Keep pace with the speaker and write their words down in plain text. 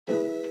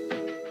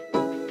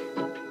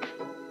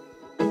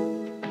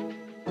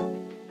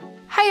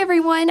Hi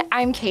everyone,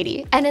 I'm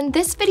Katie, and in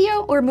this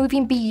video, we're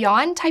moving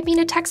beyond typing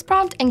a text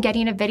prompt and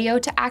getting a video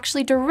to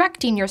actually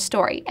directing your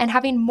story and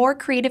having more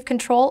creative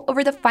control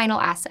over the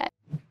final asset.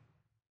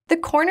 The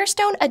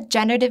cornerstone of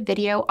generative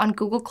video on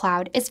Google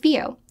Cloud is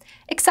Veo,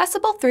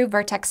 accessible through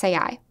Vertex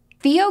AI.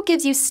 Veo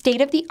gives you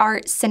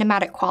state-of-the-art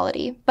cinematic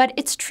quality, but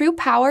its true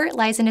power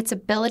lies in its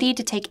ability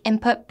to take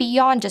input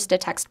beyond just a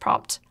text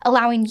prompt,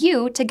 allowing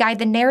you to guide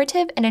the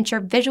narrative and ensure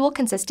visual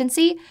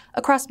consistency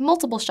across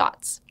multiple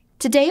shots.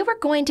 Today, we're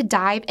going to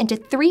dive into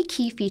 3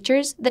 key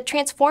features that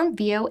transform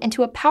Veo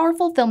into a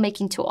powerful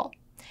filmmaking tool: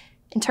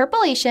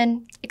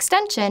 interpolation,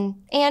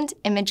 extension, and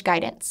image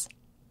guidance.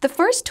 The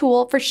first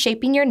tool for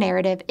shaping your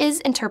narrative is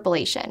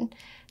interpolation.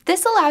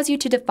 This allows you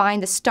to define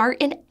the start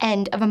and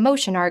end of a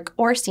motion arc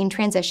or scene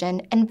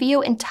transition, and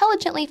Veo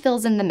intelligently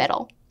fills in the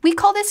middle. We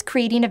call this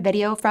creating a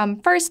video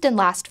from first and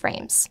last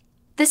frames.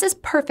 This is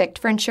perfect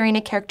for ensuring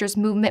a character's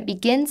movement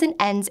begins and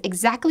ends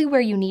exactly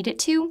where you need it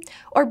to,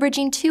 or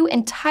bridging 2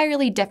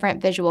 entirely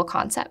different visual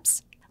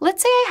concepts.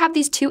 Let's say I have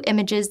these 2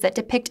 images that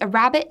depict a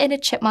rabbit and a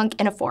chipmunk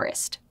in a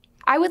forest.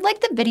 I would like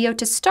the video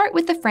to start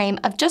with the frame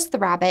of just the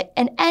rabbit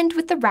and end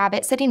with the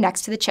rabbit sitting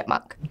next to the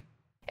chipmunk.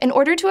 In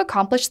order to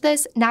accomplish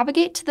this,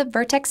 navigate to the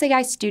Vertex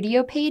AI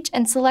Studio page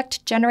and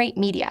select Generate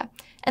Media,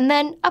 and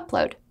then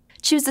Upload.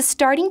 Choose the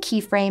starting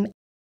keyframe,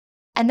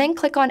 and then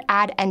click on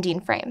Add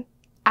Ending Frame.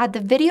 Add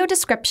the video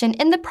description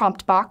in the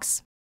prompt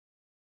box,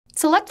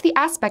 select the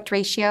aspect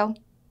ratio,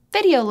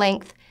 video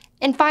length,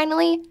 and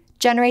finally,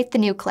 generate the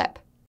new clip.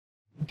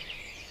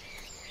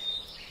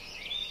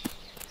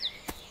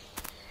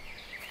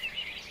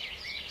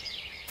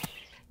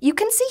 You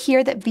can see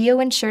here that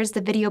Veo ensures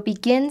the video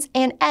begins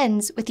and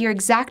ends with your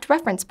exact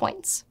reference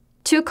points.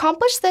 To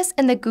accomplish this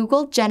in the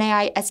Google Gen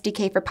AI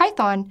SDK for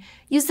Python,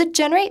 use the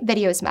Generate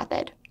Videos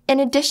method. In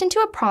addition to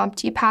a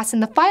prompt, you pass in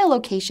the file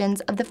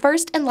locations of the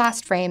first and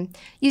last frame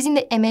using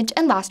the image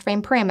and last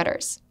frame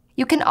parameters.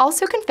 You can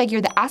also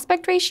configure the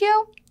aspect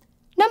ratio,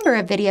 number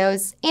of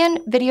videos, and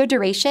video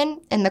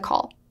duration in the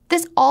call.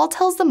 This all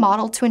tells the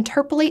model to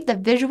interpolate the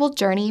visual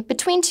journey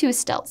between 2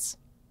 stills.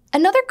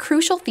 Another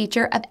crucial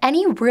feature of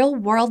any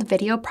real-world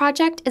video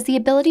project is the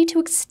ability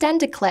to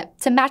extend a clip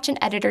to match an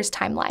editor's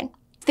timeline.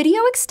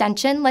 Video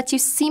extension lets you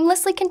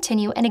seamlessly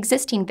continue an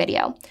existing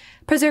video,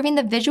 preserving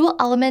the visual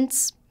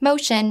elements,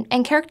 motion,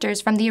 and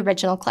characters from the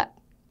original clip.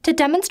 To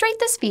demonstrate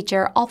this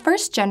feature, I'll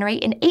first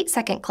generate an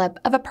 8-second clip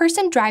of a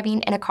person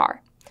driving in a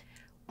car.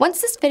 Once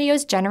this video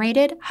is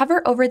generated,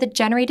 hover over the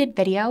generated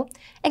video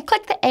and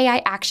click the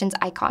AI Actions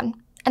icon,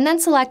 and then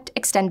select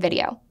Extend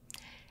Video.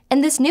 In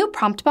this new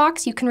prompt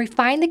box, you can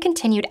refine the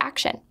continued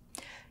action.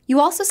 You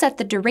also set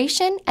the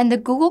duration and the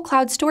Google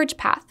Cloud storage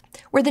path,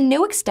 where the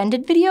new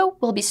extended video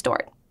will be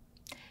stored.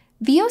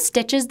 Veo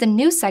stitches the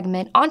new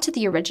segment onto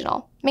the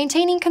original,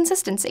 maintaining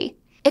consistency.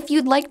 If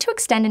you'd like to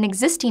extend an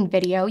existing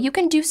video, you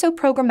can do so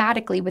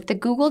programmatically with the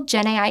Google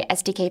Gen AI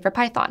SDK for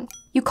Python.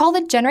 You call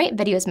the Generate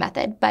Videos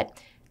method, but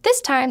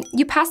this time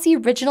you pass the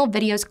original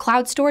video's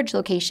cloud storage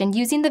location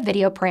using the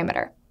video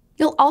parameter.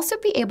 You'll also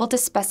be able to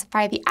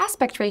specify the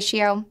aspect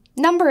ratio,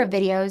 number of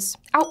videos,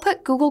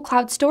 output Google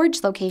Cloud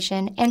storage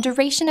location, and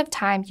duration of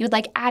time you'd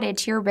like added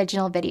to your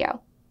original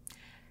video.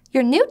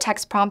 Your new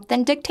text prompt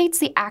then dictates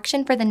the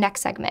action for the next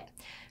segment,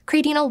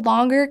 creating a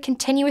longer,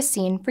 continuous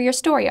scene for your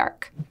story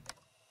arc.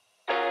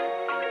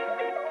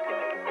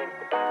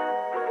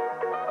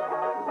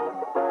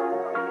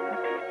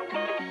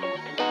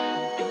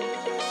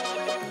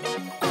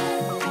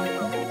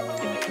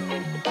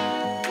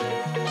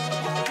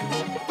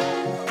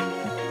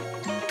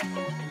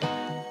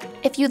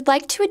 If you'd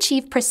like to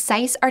achieve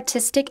precise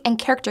artistic and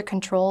character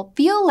control,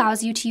 Veo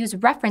allows you to use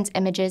reference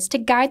images to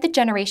guide the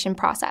generation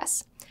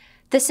process.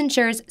 This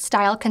ensures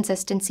style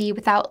consistency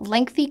without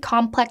lengthy,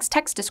 complex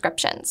text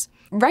descriptions.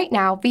 Right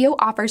now, Veo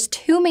offers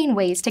 2 main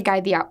ways to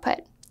guide the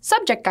output: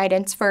 subject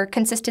guidance for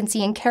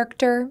consistency in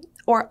character,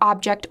 or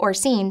object or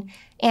scene,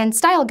 and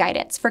style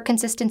guidance for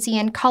consistency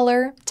in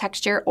color,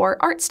 texture, or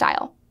art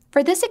style.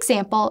 For this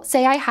example,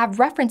 say I have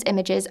reference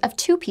images of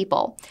 2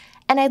 people,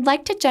 and I'd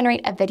like to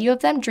generate a video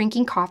of them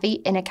drinking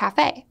coffee in a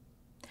cafe.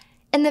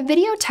 In the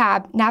Video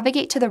tab,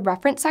 navigate to the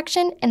Reference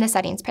section in the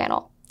Settings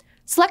panel.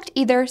 Select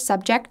either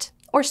Subject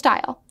or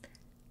Style.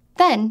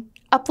 Then,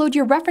 upload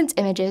your reference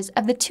images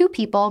of the 2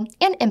 people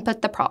and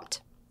input the prompt.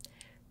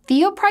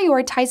 Veo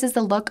prioritizes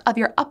the look of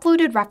your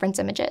uploaded reference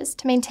images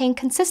to maintain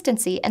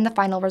consistency in the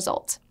final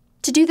result.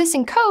 To do this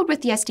in code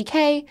with the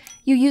SDK,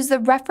 you use the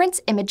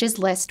Reference Images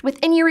list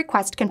within your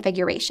request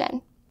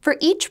configuration. For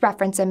each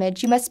reference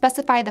image, you must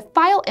specify the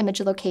file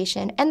image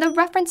location and the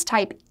reference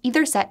type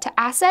either set to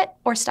asset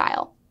or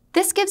style.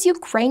 This gives you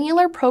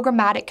granular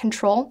programmatic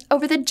control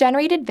over the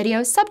generated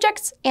video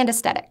subjects and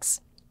aesthetics.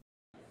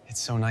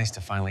 It's so nice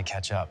to finally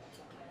catch up.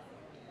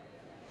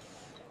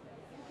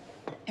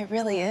 It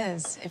really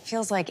is. It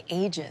feels like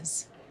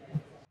ages.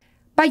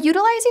 By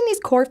utilizing these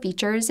core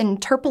features,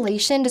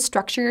 interpolation to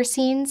structure your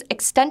scenes,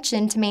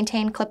 extension to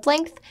maintain clip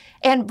length,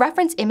 and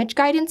reference image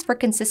guidance for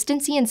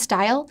consistency and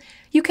style,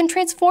 you can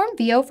transform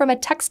Veo from a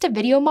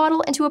text-to-video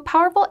model into a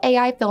powerful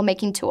AI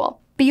filmmaking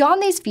tool.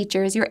 Beyond these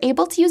features, you're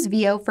able to use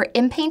Veo for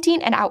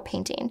in-painting and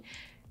out-painting.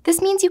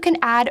 This means you can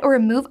add or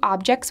remove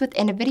objects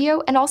within a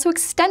video and also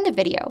extend a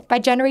video by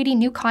generating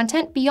new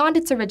content beyond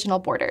its original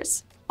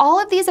borders.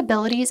 All of these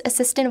abilities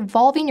assist in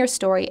evolving your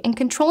story and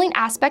controlling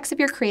aspects of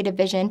your creative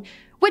vision,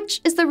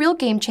 which is the real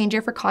game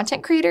changer for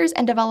content creators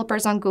and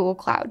developers on Google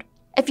Cloud.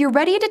 If you're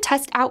ready to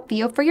test out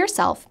Veo for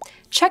yourself,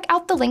 check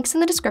out the links in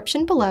the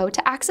description below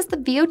to access the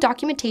Veo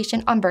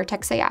documentation on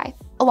Vertex AI,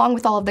 along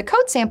with all of the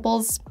code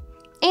samples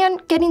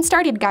and getting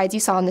started guides you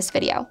saw in this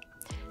video.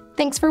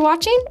 Thanks for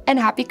watching and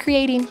happy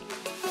creating!